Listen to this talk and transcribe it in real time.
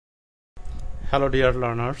Hello dear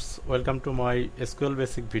learners, welcome to my SQL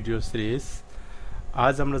basic video series.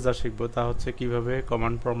 আজ আমরা যা শিখব তা হচ্ছে কিভাবে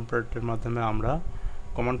কমান্ড প্রম্পটের মাধ্যমে আমরা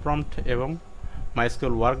কমান্ড প্রম্পট এবং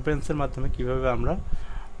mysql workbench-এর মাধ্যমে কিভাবে আমরা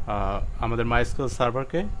আমাদের mysql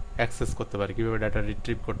সার্ভারকে অ্যাক্সেস করতে পারি, কিভাবে ডাটা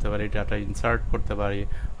রিট্রিভ করতে পারি, ডাটা ইনসার্ট করতে পারি,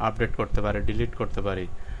 আপডেট করতে পারি, ডিলিট করতে পারি।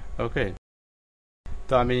 ওকে,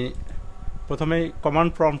 তো আমি প্রথমেই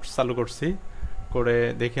কমান্ড প্রম্পট চালু করছি, করে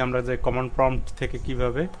দেখি আমরা যে কমান্ড প্রম্পট থেকে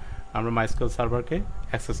কিভাবে আমরা mysql সার্ভারকে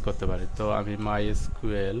অ্যাক্সেস করতে পারি। তো আমি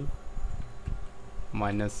mysql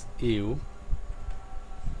 -u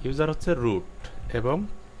ইউজার হচ্ছে রুট এবং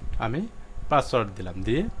আমি পাসওয়ার্ড দিলাম,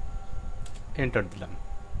 দিয়ে এন্টার দিলাম।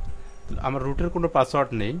 আমার রুটের কোনো পাসওয়ার্ড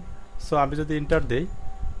নেই, সো আমি যদি এন্টার দেই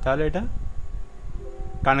তাহলে এটা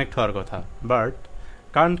কানেক্ট হওয়ার কথা, but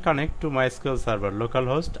Kant connect to mysql server local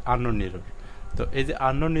host unknown error. তো এই যে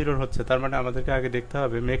আননোন এরর হচ্ছে, তার মানে আমাদেরকে আগে দেখতে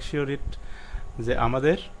হবে মেক শিওর ইট যে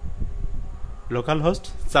আমাদের লোকাল হোস্ট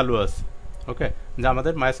চালু আছে। ওকে, যে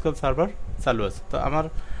আমাদের mysql সার্ভার চালু আছে। তো আমার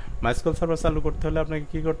mysql সার্ভার চালু করতে হলে আপনাকে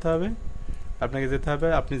কি করতে হবে, আপনাকে যেতে হবে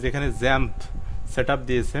আপনি যেখানে জ্যাম্প সেট আপ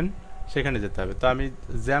দিয়েছেন সেখানে যেতে হবে। তো আমি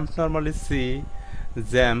XAMPP normally C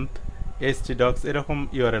XAMPP htdocs এরকম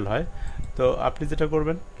ইউআরএল হয়। তো আপনি যেটা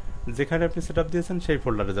করবেন, যেখানে আপনি সেট আপ দিয়েছেন সেই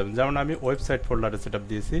ফোল্ডারে যাবেন। যেমন আমি ওয়েবসাইট ফোল্ডারে সেট আপ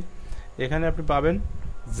দিয়েছি, এখানে আপনি পাবেন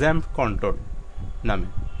জ্যাম্প কন্ট্রোল নামে।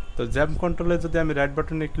 তো জ্যাম্প কন্ট্রোলে যদি আমি রাইট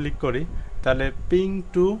বাটনে ক্লিক করি তাহলে পিং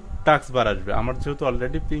টু টাস্ক বার আসবে। আমার যেহেতু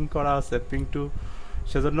অলরেডি পিং করা আছে পিং টু,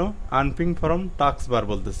 সেজন্য আনপিং ফ্রম টাস্ক বার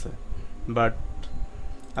বলতেছে, বাট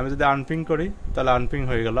আমি যদি আনপিং করি তাহলে আনপিং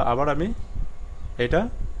হয়ে গেল। আবার আমি এটা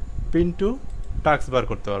পিন টু টাস্ক বার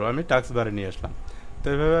করতে পারবো, আমি টাস্ক বারে নিয়ে আসলাম। তো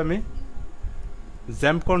এইভাবে আমি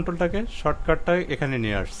জ্যাম্প কন্ট্রোলটাকে শর্টকাটটা এখানে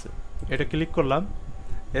নিয়ে আসছে, এটা ক্লিক করলাম।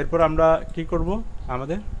 এরপর আমরা কি করব,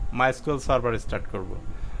 আমাদের mysql সার্ভার স্টার্ট করব।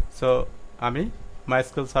 সো আমি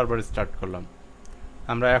mysql সার্ভার স্টার্ট করলাম।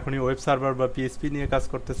 আমরা এখনই ওয়েব সার্ভার বা পিএসপি নিয়ে কাজ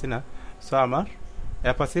করতেছি না, সো আমার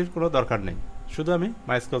অ্যাপাচির কোনো দরকার নেই, শুধু আমি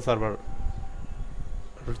mysql সার্ভার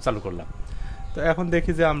চালু করলাম। তো এখন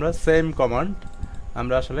দেখি যে আমরা সেম কমান্ড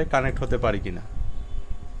আমরা আসলে কানেক্ট হতে পারি কিনা।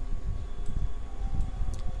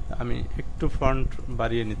 আমি একটু ফন্ট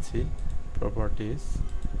বাড়িয়ে নিচ্ছি, প্রপার্টিজ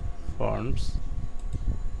ফন্টস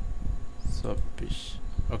 24।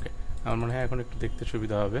 ওকে, আমার মনে হয় এখন একটু দেখতে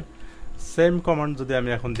সুবিধা হবে। সেম কমান্ড যদি আমি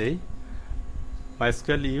এখন দেই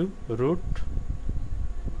mysql u root,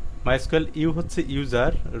 mysql u হচ্ছে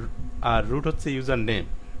ইউজার আর রুট হচ্ছে ইউজার নেম,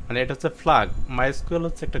 মানে এটা হচ্ছে ফ্ল্যাগ। mysql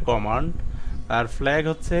হচ্ছে একটা কমান্ড আর ফ্ল্যাগ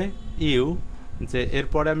হচ্ছে ইউ, যে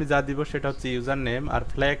এরপরে আমি যা দিব সেটা হচ্ছে ইউজার নেম, আর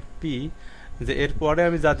ফ্ল্যাগ পি যে এরপরে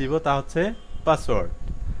আমি যা দিব তা হচ্ছে পাসওয়ার্ড।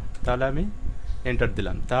 তাহলে আমি এন্টার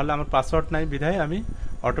দিলাম, তাহলে আমার পাসওয়ার্ড নাই বিধায় আমি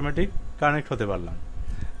অটোমেটিক কানেক্ট হতে পারলাম।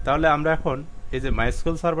 তাহলে আমরা এখন এই যে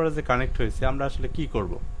mysql সার্ভারে যে কানেক্ট হয়েছে আমরা আসলে কি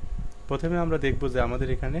করব। প্রথমে আমরা দেখব যে আমাদের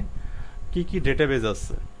এখানে কি কি ডেটাবেস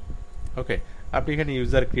আছে। ওকে, আপনি এখানে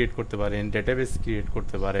ইউজার ক্রিয়েট করতে পারেন, ডেটাবেস ক্রিয়েট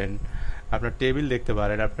করতে পারেন, আপনার টেবিল দেখতে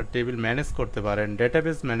পারেন, আপনার টেবিল ম্যানেজ করতে পারেন,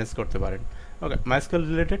 ডেটাবেস ম্যানেজ করতে পারেন। ওকে, mysql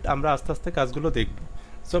রিলেটেড আমরা আস্তে আস্তে কাজগুলো দেখব।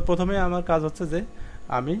 সো প্রথমে আমার কাজ হচ্ছে যে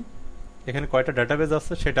আমি এখানে কয়টা ডেটাবেস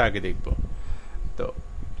আছে সেটা আগে দেখব। তো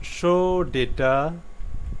শো ডেটা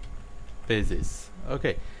পেজেস,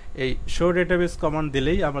 ওকে, এই শো ডেটাবেস কমান্ড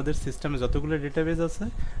দিলেই আমাদের সিস্টেমে যতগুলো ডেটাবেস আছে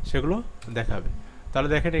সেগুলো দেখাবে। তাহলে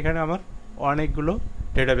দেখেন এখানে আমার অনেকগুলো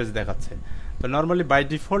ডেটাবেস দেখাচ্ছে। তো নর্মালি বাই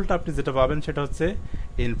ডিফল্ট আপনি যেটা পাবেন সেটা হচ্ছে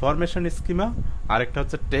ইনফরমেশন স্কিমা, আরেকটা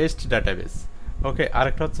হচ্ছে টেস্ট ডেটাবেস, ওকে,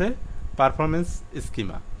 আরেকটা হচ্ছে performance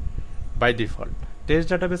schema by default. Test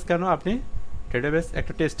database কেন, আপনি ডেটাবেস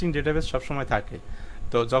একটা টেস্টিং ডেটাবেস সবসময় থাকে।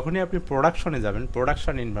 তো যখনই আপনি প্রোডাকশনে যাবেন,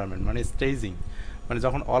 প্রোডাকশন এনভায়রনমেন্ট মানে স্টেজিং, মানে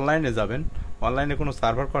যখন অনলাইনে যাবেন, অনলাইনে কোনো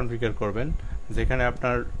সার্ভার কনফিগার করবেন যেখানে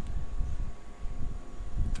আপনার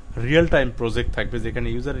রিয়েল টাইম প্রজেক্ট থাকবে, যেখানে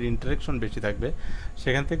ইউজারের ইন্টারেকশন বেশি থাকবে,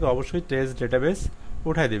 সেখান থেকে অবশ্যই টেস্ট ডেটাবেস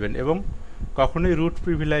উঠাই দিবেন এবং কখনোই রুট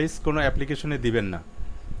প্রিভিলেজ কোনো অ্যাপ্লিকেশনে দিবেন না।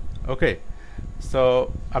 ওকে, সো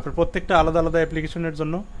আপনার প্রত্যেকটা আলাদা আলাদা অ্যাপ্লিকেশনের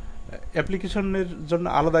জন্য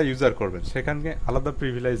আলাদা ইউজার করবেন, সেখানে আলাদা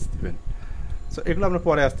প্রিভিলেজ দিবেন। সো এগুলো আমরা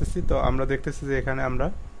পরে আসতেছি। তো আমরা দেখতেছি যে এখানে আমরা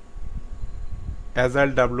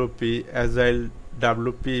agile WP, agile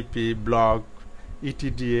WPP, blog,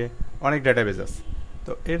 ইটিডিএ অনেক ডেটাবেস আছে।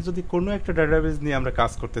 তো এর যদি কোনো একটা ডেটাবেস নিয়ে আমরা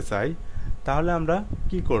কাজ করতে চাই তাহলে আমরা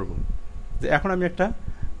কি করব, যে এখন আমি একটা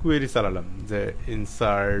কোয়েরি চালালাম যে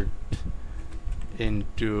ইনসার্ট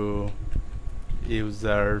ইনটু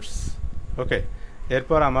ইউজার্স। ওকে,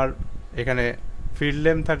 এরপর আমার এখানে ফিল্ড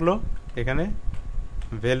নেম থাকলো, এখানে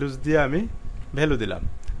ভ্যালুস দিয়ে আমি ভ্যালু দিলাম।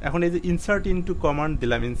 এখন এই যে ইনসার্ট ইনটু কমান্ড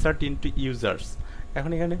দিলাম, ইনসার্ট ইনটু ইউজার্স,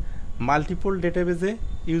 এখন এখানে মাল্টিপল ডেটাবেসে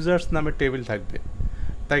ইউজার্স নামে টেবিল থাকবে,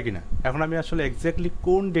 তাই কিনা। এখন আমি আসলে এক্স্যাক্টলি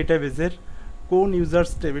কোন ডেটাবেসের কোন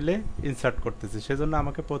ইউজার্স টেবিলে ইনসার্ট করতেছি, সেজন্য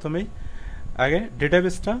আমাকে প্রথমেই আগে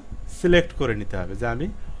ডেটাবেসটা সিলেক্ট করে নিতে হবে যে আমি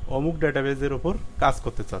অমুক ডেটাবেসের উপর কাজ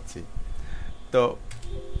করতে চাচ্ছি। তো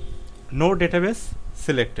নো ডেটাবেস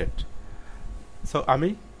সিলেক্টেড, সো আমি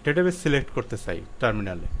ডেটাবেস সিলেক্ট করতে চাই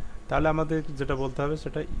টার্মিনালে, তাহলে আমাদের যেটা বলতে হবে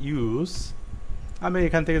সেটা ইউজ, আমি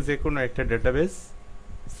এখান থেকে যে কোনো একটা ডেটাবেস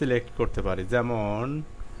সিলেক্ট করতে পারি। যেমন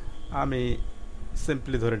আমি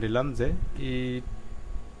সিম্পলি ধরে নিলাম যে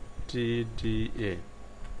ইটিডিএ,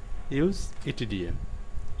 ইউজ ইটিডিএ।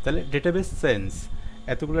 তাহলে ডেটাবেস চেঞ্জ,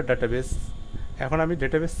 এতগুলো ডেটাবেস এখন আমি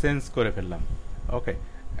ডেটাবেস চেঞ্জ করে ফেললাম। ওকে,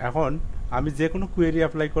 এখন আমি যে কোনো কোয়েরি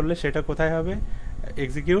অ্যাপ্লাই করলে সেটা কোথায় হবে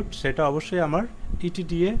এক্সিকিউট, সেটা অবশ্যই আমার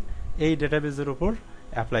ইটিডিএ এই ডেটাবেসের উপর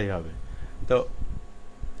অ্যাপ্লাই হবে। তো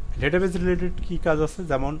ডেটাবেস রিলেটেড কী কাজ আছে,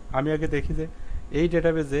 যেমন আমি আগে দেখি যে এই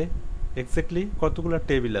ডেটাবেসে এক্স্যাক্টলি কতগুলো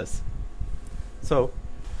টেবিল আছে। সো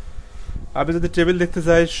আমি যদি টেবিল দেখতে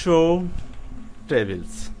চাই, show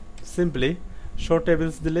tables, simply show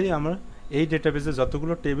tables দিলেই আমরা এই ডেটাবেসে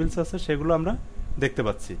যতগুলো টেবিলস আছে সেগুলো আমরা দেখতে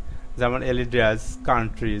পাচ্ছি, যেমন এলিডিয়াস,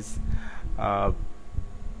 কান্ট্রিজ,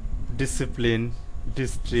 ডিসিপ্লিন,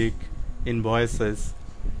 ডিস্ট্রিক্ট, ইনভয়েসেস।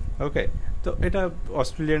 ওকে, তো এটা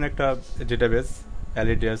অস্ট্রেলিয়ান একটা database,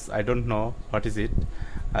 এলিডিয়াস, I don't know what is it,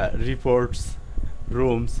 reports,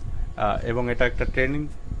 rooms, এবং এটা একটা ট্রেনিং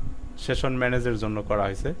সেশন ম্যানেজের জন্য করা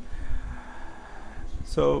হয়েছে।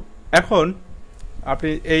 সো এখন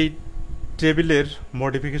আপনি এই টেবিলের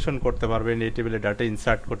মডিফিকেশন করতে পারবেন, এই টেবিলে ডাটা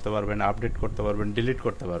ইনসার্ট করতে পারবেন, আপডেট করতে পারবেন, ডিলিট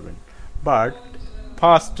করতে পারবেন। বাট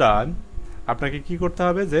ফার্স্ট টাইম আপনাকে কি করতে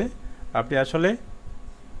হবে যে আপনি আসলে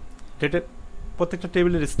ডেটা প্রত্যেকটা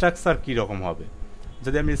টেবিলের স্ট্রাকচার কী রকম হবে,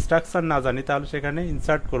 যদি আমি স্ট্রাকচার না জানি তাহলে সেখানে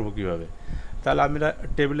ইনসার্ট করব কীভাবে। তাহলে আমরা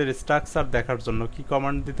টেবিলের স্ট্রাকচার দেখার জন্য কি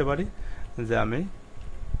কমান্ড দিতে পারি, যে আমি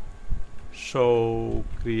শো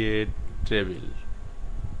ক্রিয়েট টেবিল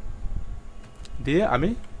দিয়ে আমি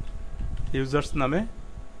ইউজার্স নামে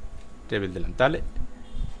টেবিল দিলাম। তাহলে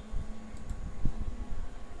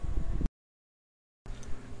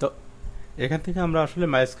তো এখান থেকে আমরা আসলে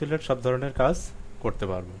মাইস্কুয়েলের সব ধরনের কাজ করতে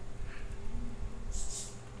পারবো।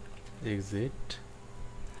 এক্সিট।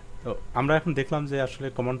 তো আমরা এখন দেখলাম যে আসলে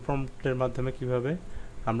কমান্ড প্রম্পটের মাধ্যমে কিভাবে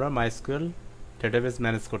আমরা মাইস্কুয়েল ডেটাবেস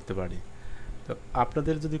ম্যানেজ করতে পারি। তো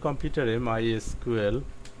আপনাদের যদি কম্পিউটারে mysql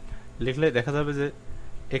লিখলে দেখা যাবে যে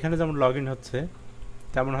এখানে যেমন লগ ইন হচ্ছে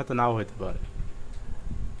তেমন হয়তো নাও হতে পারে।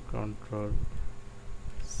 কন্ট্রোল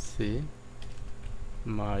সি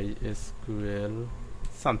mysql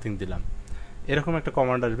সামথিং দিলাম, এরকম একটা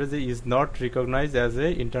কমান্ড আসবে যে is not recognise as a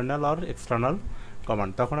internal or external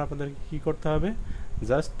command. তখন আপনাদের কি করতে হবে,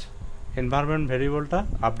 জাস্ট এনভায়রনমেন্ট ভেরিয়েবলটা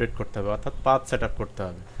আপডেট করতে হবে, অর্থাৎ পাথ সেট আপ করতে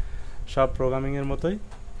হবে। সব প্রোগ্রামিংয়ের মতোই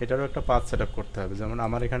এটারও একটা পাথ সেট আপ করতে হবে। যেমন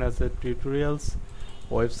আমার এখানে আছে টিউটোরিয়ালস,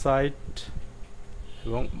 ওয়েবসাইট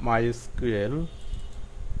এবং mysql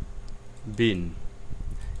বিন।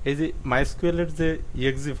 এই যে mysql-এর যে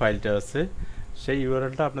exe ফাইলটা আছে সেই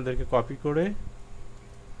ইউআরএলটা আপনাদেরকে কপি করে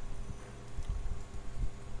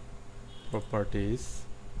প্রপার্টিজ,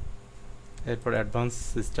 এরপর advance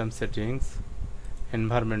system settings,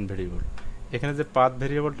 environment variable, এখানে যে পাথ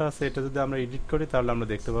ভেরিয়েবলটা আছে এটা যদি আমরা এডিট করি তাহলে আমরা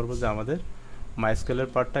দেখতে পারবো যে আমাদের mysql-এর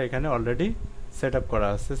পাথটা এখানে অলরেডি সেট আপ করা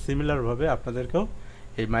আছে। সিমিলারভাবে আপনাদেরকেও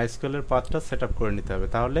এই mysql-এর পাথটা সেট আপ করে নিতে হবে,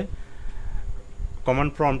 তাহলে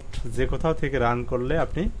কমান্ড প্রম্পট যে কোথাও থেকে রান করলে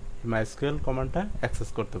আপনি mysql কমান্ডটা অ্যাক্সেস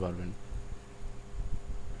করতে পারবেন।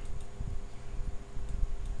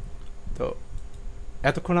 তো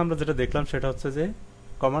এতক্ষণ আমরা যেটা দেখলাম সেটা হচ্ছে যে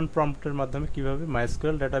কমান্ড প্রম্পটের মাধ্যমে কিভাবে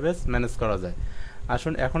mysql ডেটাবেস ম্যানেজ করা যায়।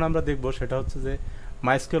 আসুন এখন আমরা দেখব সেটা হচ্ছে যে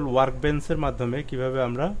mysql ওয়ার্কবেঞ্চের মাধ্যমে কিভাবে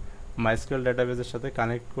আমরা mysql ডেটাবেসের সাথে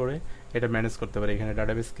কানেক্ট করে এটা ম্যানেজ করতে পারি, এখানে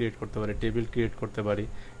ডেটাবেস ক্রিয়েট করতে পারি, টেবিল ক্রিয়েট করতে পারি,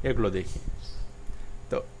 এগুলো দেখি।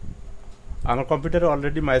 তো আমার কম্পিউটারে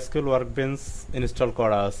অলরেডি mysql ওয়ার্কবেঞ্চ ইনস্টল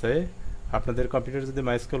করা আছে। আপনাদের কম্পিউটারে যদি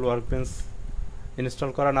mysql ওয়ার্কবেঞ্চ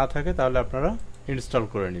ইনস্টল করা না থাকে তাহলে আপনারা ইনস্টল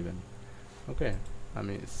করে নেবেন। ওকে,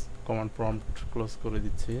 আমি কমান্ড প্রম্পট ক্লোজ করে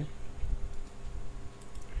দিচ্ছি।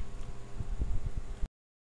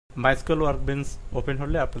 mysql ওয়ার্কবেঞ্চ ওপেন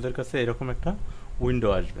হলে আপনাদের কাছে এরকম একটা উইন্ডো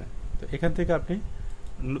আসবে। তো এখান থেকে আপনি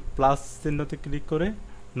প্লাস চিহ্নতে ক্লিক করে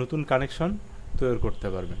নতুন কানেকশন তৈরি করতে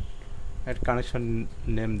পারবেন। এর কানেকশন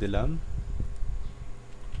নেম দিলাম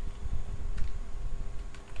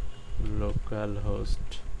লোকাল হোস্ট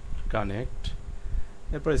কানেক্ট,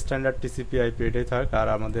 এরপর স্ট্যান্ডার্ড টিসিপি আইপি এটাই থাক, আর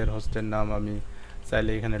আমাদের হোস্টের নাম আমি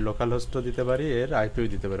চাইলে এখানে লোকাল হোস্টও দিতে পারি, এর আইপিও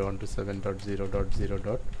দিতে পারি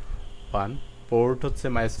 127.0.0.1। পোর্ট হচ্ছে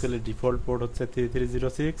mysql এর ডিফল্ট পোর্ট হচ্ছে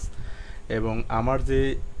 3306 এবং আমার যে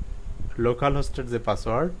লোকাল হোস্টের যে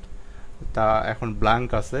পাসওয়ার্ড তা এখন ব্ল্যাঙ্ক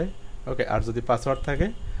আছে। ওকে, আর যদি পাসওয়ার্ড থাকে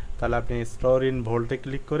তাহলে আপনি স্টোর ইন ভোল্টে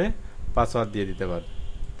ক্লিক করে পাসওয়ার্ড দিয়ে দিতে পারবে।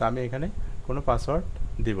 তা আমি এখানে কোনো পাসওয়ার্ড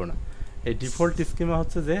দিব না। এই ডিফল্ট স্কিমা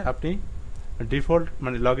হচ্ছে যে আপনি ডিফল্ট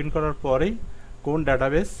মানে লগ ইন করার পরেই কোন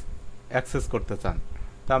ডাটাবেস অ্যাক্সেস করতে চান।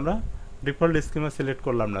 তা আমরা ডিফল্ট স্কিমা সিলেক্ট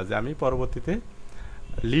করলাম না, যে আমি পরবর্তীতে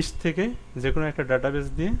লিস্ট থেকে যে কোনো একটা ডাটাবেস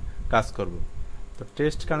দিয়ে কাজ করব। তো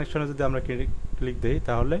টেস্ট কানেকশনে যদি আমরা ক্লিক দিই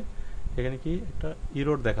তাহলে এখানে কি একটা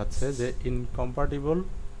ইরর দেখাচ্ছে যে ইনকম্পাটিবল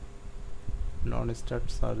নন start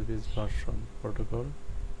service version protocol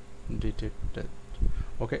detected.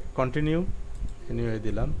 ওকে, কন্টিনিউ এনিওয়ে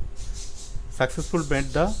দিলাম। Successful made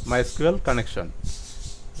the MySQL connection.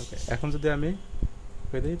 ওকে, এখন যদি আমি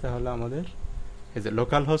দিই তাহলে আমাদের এই যে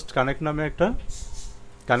লোকাল হোস্ট কানেক্ট নামে একটা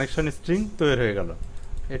কানেকশন স্ট্রিং তৈরি হয়ে গেল।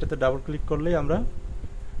 এটাতে ডাবল ক্লিক করলেই আমরা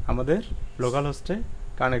আমাদের লোকাল হোস্টে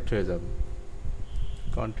কানেক্ট হয়ে যাব।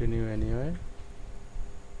 Continue anyway.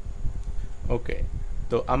 ওকে,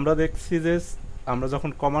 তো আমরা দেখছি যে আমরা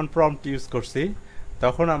যখন কমান্ড প্রম্পট ইউজ করছি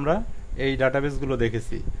তখন আমরা এই ডাটাবেসগুলো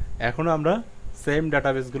দেখেছি, এখনও আমরা সেম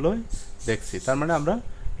ডাটাবেসগুলোই দেখছি। তার মানে আমরা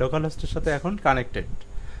লোকাল হোস্টের সাথে এখন কানেক্টেড।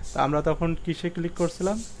 তো আমরা তখন কিসে ক্লিক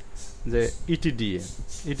করছিলাম, যে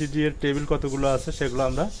ইটিডি এর টেবিল কতগুলো আছে সেগুলো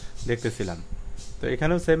আমরা দেখতেছিলাম। তো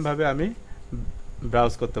এখানেও সেমভাবে আমি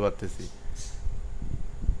ব্রাউজ করতে পারতেছি।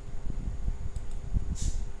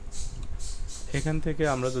 এখান থেকে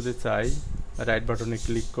আমরা যদি চাই রাইট বাটনে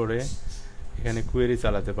ক্লিক করে এখানে কোয়েরি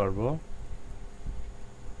চালাতে পারবো।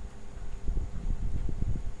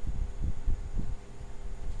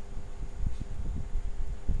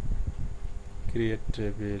 ক্রিয়েট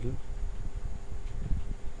টেবিল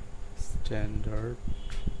স্ট্যান্ডার্ড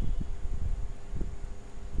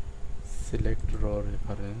সিলেক্ট র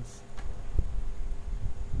রেফারেন্স।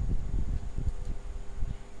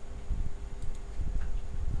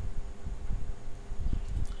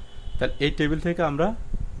 তাহলে এই টেবিল থেকে আমরা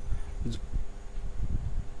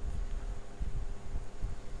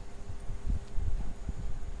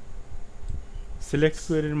সিলেক্ট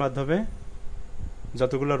কোয়েরির মাধ্যমে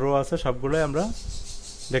যতগুলো রো আছে সবগুলোই আমরা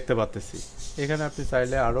দেখতে পাচ্ছি। এখানে আপনি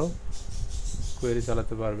চাইলে আরও কোয়েরি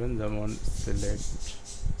চালাতে পারবেন, যেমন select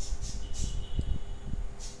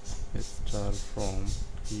star from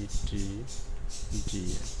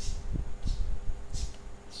ইটিডিএ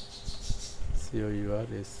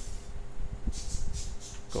COURS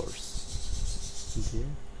course দিয়ে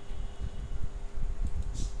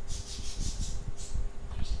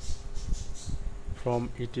from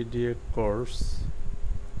ETDA course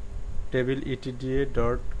table ETDA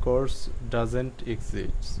dot course doesn't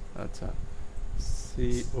exist. আচ্ছা,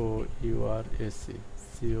 COURS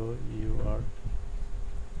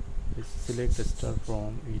select star from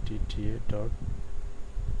ETDA dot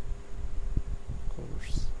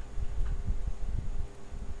course.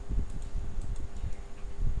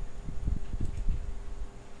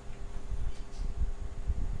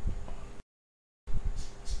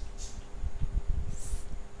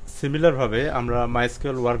 সিমিলারভাবে আমরা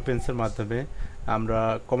মাইস্কুয়েল ওয়ার্কবেঞ্চের মাধ্যমে আমরা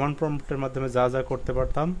কমান্ড প্রম্পটের মাধ্যমে যা যা করতে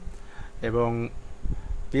পারতাম এবং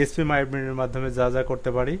পিএসপি মাইব্রেনের মাধ্যমে যা যা করতে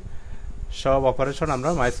পারি সব অপারেশন আমরা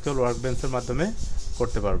মাইস্কুয়েল ওয়ার্কবেঞ্চের মাধ্যমে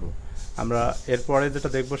করতে পারবো। আমরা এরপরে যেটা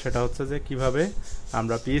দেখব সেটা হচ্ছে যে কিভাবে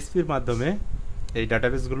আমরা পিএসপির মাধ্যমে এই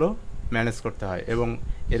ডাটাবেসগুলো ম্যানেজ করতে হয় এবং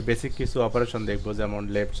এর বেসিক কিছু অপারেশন দেখব, যেমন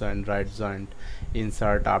left joint, right joint,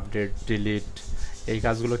 insert, update, delete, এই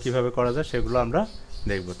কাজগুলো কিভাবে করা যায় সেগুলো আমরা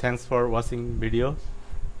দেখব। Thanks for watching video.